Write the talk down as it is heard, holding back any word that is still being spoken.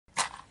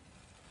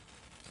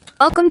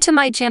Welcome to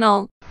my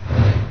channel.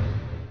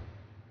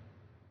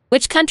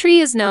 Which country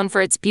is known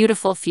for its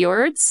beautiful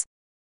fjords?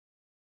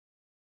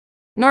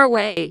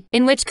 Norway.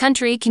 In which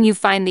country can you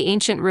find the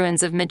ancient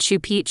ruins of Machu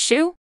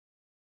Picchu?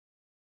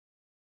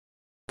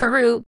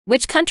 Peru.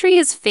 Which country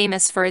is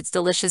famous for its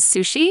delicious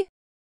sushi?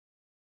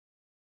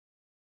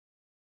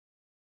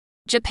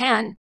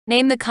 Japan.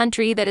 Name the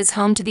country that is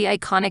home to the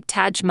iconic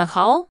Taj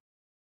Mahal.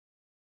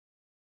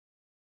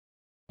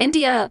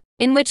 India.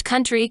 In which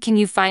country can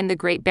you find the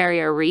Great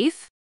Barrier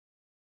Reef?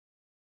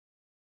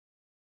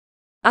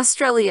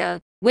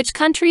 Australia. Which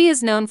country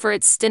is known for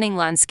its stunning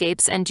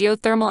landscapes and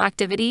geothermal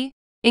activity,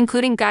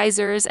 including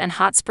geysers and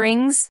hot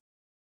springs?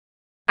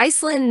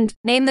 Iceland.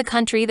 Name the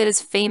country that is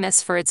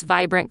famous for its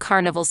vibrant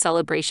carnival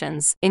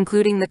celebrations,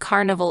 including the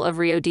Carnival of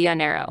Rio de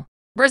Janeiro.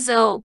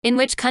 Brazil. In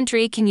which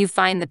country can you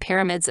find the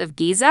pyramids of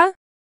Giza?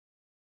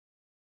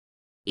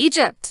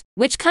 Egypt.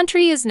 Which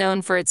country is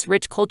known for its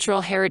rich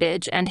cultural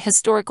heritage and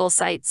historical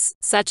sites,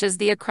 such as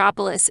the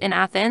Acropolis in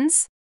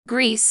Athens?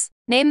 Greece.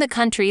 Name the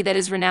country that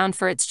is renowned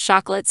for its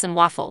chocolates and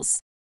waffles.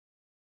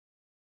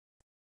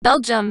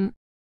 Belgium.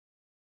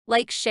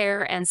 Like,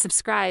 share, and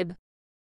subscribe.